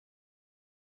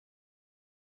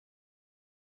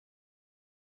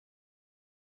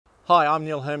Hi, I'm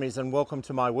Neil Hermes and welcome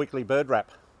to my weekly bird wrap.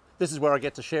 This is where I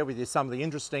get to share with you some of the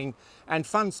interesting and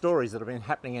fun stories that have been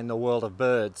happening in the world of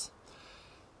birds.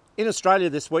 In Australia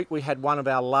this week we had one of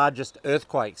our largest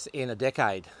earthquakes in a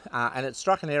decade and it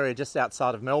struck an area just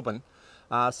outside of Melbourne,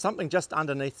 something just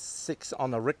underneath 6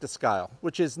 on the Richter scale,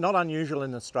 which is not unusual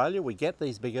in Australia. We get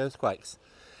these big earthquakes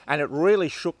and it really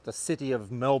shook the city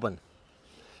of Melbourne.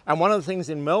 And one of the things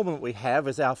in Melbourne we have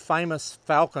is our famous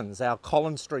falcons, our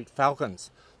Collins Street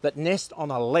falcons, that nest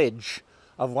on a ledge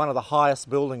of one of the highest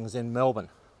buildings in Melbourne.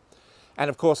 And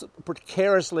of course,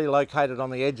 precariously located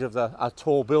on the edge of a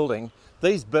tall building,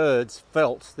 these birds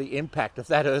felt the impact of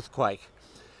that earthquake.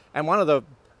 And one of the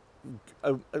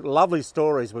lovely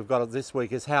stories we've got this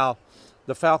week is how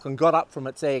the falcon got up from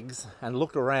its eggs and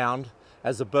looked around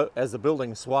as the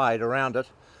building swayed around it,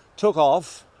 took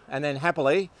off, and then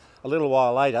happily, a little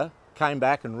while later, came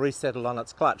back and resettled on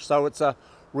its clutch. So it's a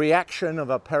reaction of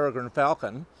a peregrine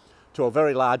falcon to a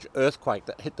very large earthquake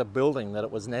that hit the building that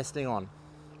it was nesting on.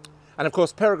 And of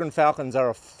course, peregrine falcons are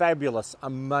a fabulous,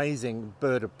 amazing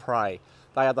bird of prey.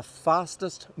 They are the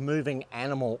fastest moving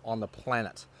animal on the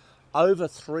planet. Over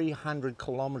 300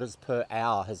 kilometers per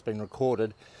hour has been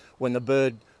recorded when the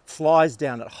bird flies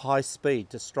down at high speed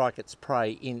to strike its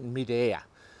prey in mid-air.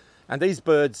 And these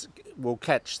birds will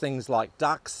catch things like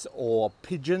ducks or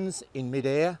pigeons in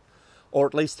mid-air, or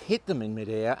at least hit them in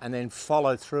mid-air and then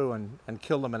follow through and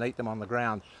kill them and eat them on the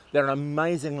ground. They're an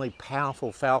amazingly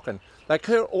powerful falcon. They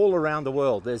occur all around the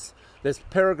world. There's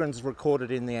peregrines recorded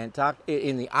in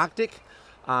the Arctic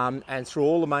and through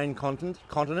all the main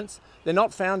continents. They're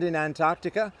not found in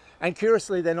Antarctica, and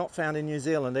curiously they're not found in New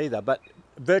Zealand either, but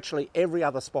virtually every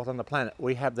other spot on the planet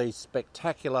we have these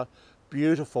spectacular,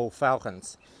 beautiful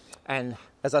falcons. And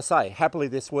as I say, happily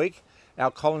this week,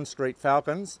 our Collins Street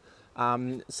falcons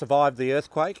survived the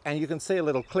earthquake, and you can see a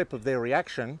little clip of their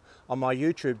reaction on my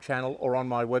YouTube channel or on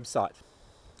my website.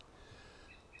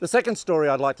 The second story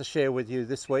I'd like to share with you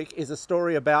this week is a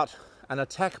story about an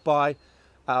attack by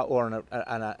or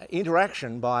an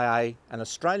interaction by an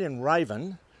Australian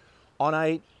raven on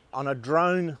a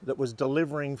drone that was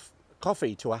delivering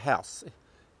coffee to a house.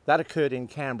 That occurred in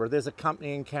Canberra. There's a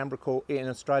company in Canberra in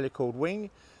Australia called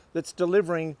Wing that's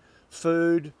delivering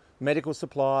food, medical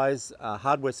supplies,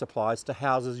 hardware supplies to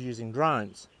houses using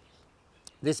drones.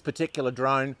 This particular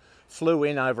drone flew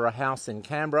in over a house in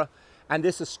Canberra, and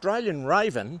this Australian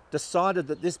raven decided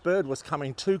that this bird was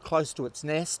coming too close to its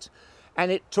nest,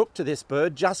 and it took to this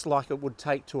bird just like it would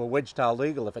take to a wedge-tailed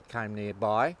eagle if it came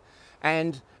nearby,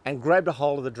 and grabbed a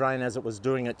hold of the drone as it was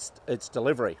doing its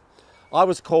delivery. I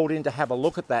was called in to have a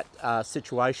look at that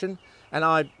situation, and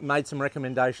I made some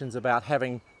recommendations about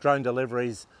having drone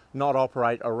deliveries not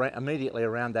operate immediately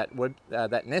around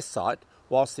that nest site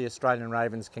whilst the Australian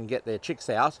ravens can get their chicks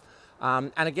out.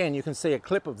 And again, you can see a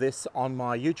clip of this on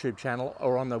my YouTube channel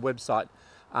or on the website.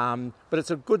 But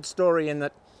it's a good story in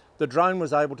that the drone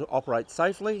was able to operate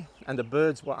safely and the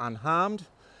birds were unharmed.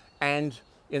 And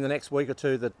in the next week or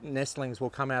two, the nestlings will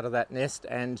come out of that nest,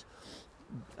 and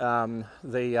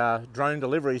the drone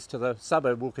deliveries to the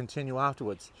suburb will continue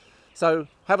afterwards. So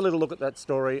have a little look at that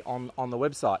story on the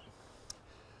website.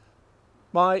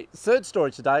 My third story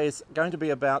today is going to be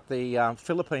about the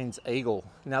Philippine Eagle.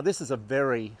 Now this is a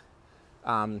very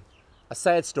a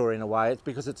sad story in a way. It's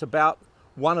because it's about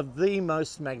one of the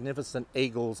most magnificent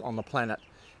eagles on the planet,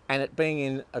 and it being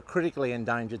in a critically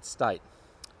endangered state.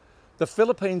 The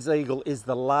Philippine Eagle is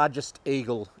the largest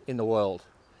eagle in the world.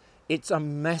 It's a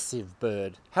massive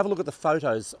bird. Have a look at the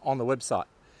photos on the website.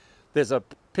 There's a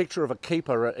picture of a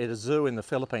keeper at a zoo in the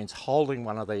Philippines holding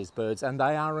one of these birds, and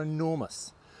they are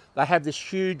enormous. They have this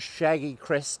huge shaggy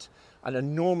crest, an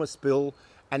enormous bill,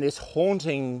 and this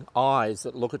haunting eyes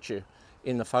that look at you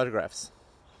in the photographs.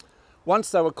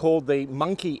 Once they were called the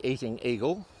monkey-eating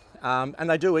eagle, and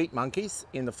they do eat monkeys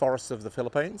in the forests of the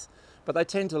Philippines, but they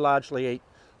tend to largely eat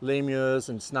lemurs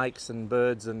and snakes and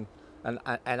birds and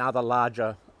other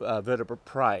larger vertebrate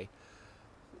prey.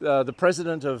 The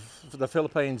president of the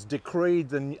Philippines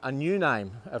decreed a new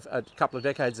name a couple of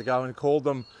decades ago and called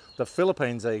them the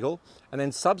Philippine Eagle, and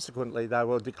then subsequently they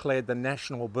were declared the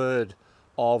national bird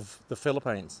of the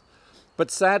Philippines.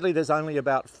 But sadly there's only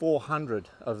about 400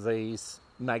 of these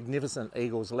magnificent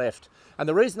eagles left. And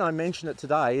the reason I mention it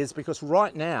today is because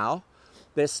right now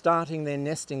they're starting their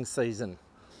nesting season.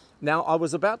 Now I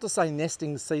was about to say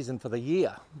nesting season for the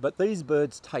year, but these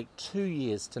birds take 2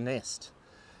 years to nest.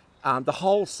 The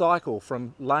whole cycle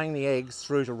from laying the eggs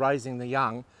through to raising the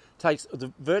young takes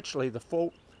virtually the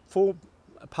full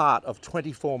part of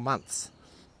 24 months.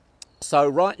 So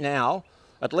right now,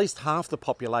 at least half the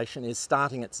population is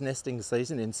starting its nesting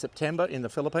season in September in the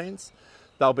Philippines.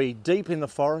 They'll be deep in the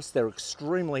forest, they're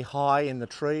extremely high in the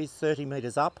trees, 30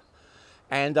 metres up,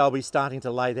 and they'll be starting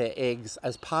to lay their eggs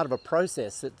as part of a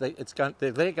process that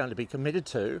they're going to be committed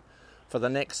to for the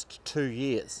next 2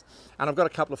 years. And I've got a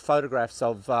couple of photographs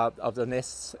of the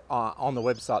nests on the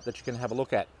website that you can have a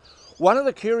look at. One of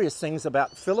the curious things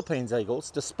about Philippine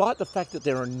eagles, despite the fact that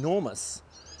they're enormous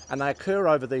and they occur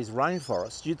over these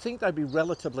rainforests, you'd think they'd be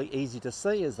relatively easy to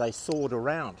see as they soared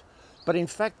around. But in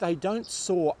fact, they don't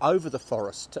soar over the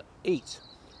forest to eat.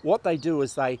 What they do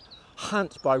is they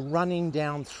hunt by running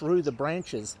down through the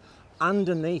branches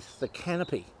underneath the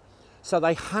canopy. So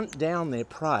they hunt down their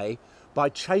prey by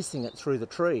chasing it through the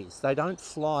trees. They don't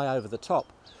fly over the top.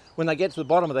 When they get to the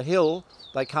bottom of the hill,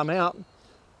 they come out,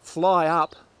 fly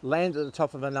up, land at the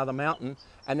top of another mountain,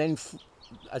 and then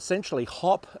essentially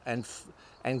hop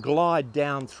and glide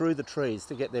down through the trees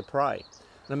to get their prey.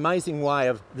 An amazing way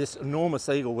of this enormous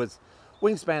eagle with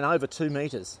wingspan over 2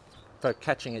 metres for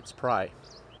catching its prey.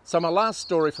 So my last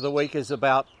story for the week is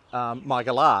about my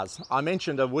Galahs. I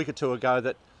mentioned a week or two ago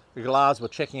that the Galahs were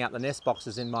checking out the nest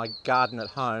boxes in my garden at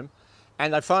home,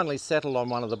 and they finally settled on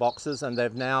one of the boxes and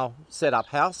they've now set up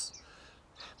house.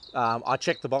 I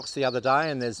checked the box the other day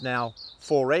and there's now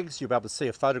 4 eggs. You'll be able to see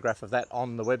a photograph of that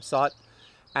on the website.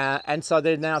 And so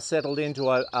they're now settled into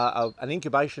an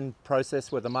incubation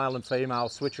process where the male and female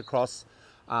switch across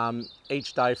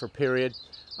each day for a period.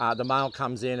 The male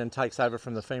comes in and takes over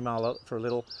from the female for a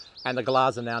little, and the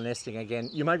Galahs are now nesting again.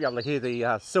 You may be able to hear the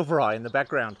silvereye in the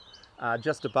background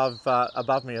just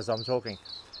above me as I'm talking.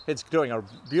 It's doing a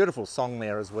beautiful song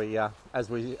there as we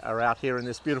are out here in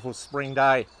this beautiful spring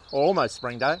day, or almost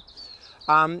spring day.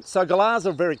 So Galahs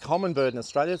are a very common bird in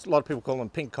Australia. A lot of people call them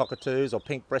pink cockatoos or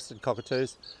pink-breasted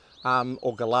cockatoos,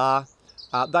 or Galah.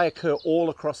 They occur all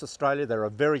across Australia. They're a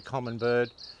very common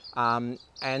bird, and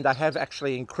they have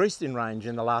actually increased in range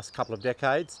in the last couple of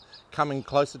decades, coming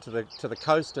closer to the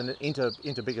coast and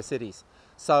into bigger cities.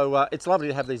 So it's lovely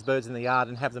to have these birds in the yard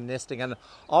and have them nesting, and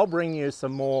I'll bring you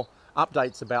some more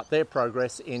updates about their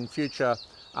progress in future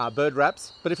bird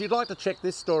wraps. But if you'd like to check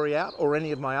this story out or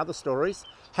any of my other stories,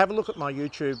 have a look at my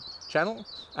YouTube channel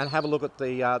and have a look at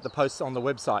the posts on the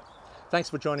website. Thanks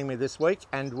for joining me this week,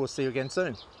 and we'll see you again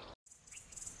soon.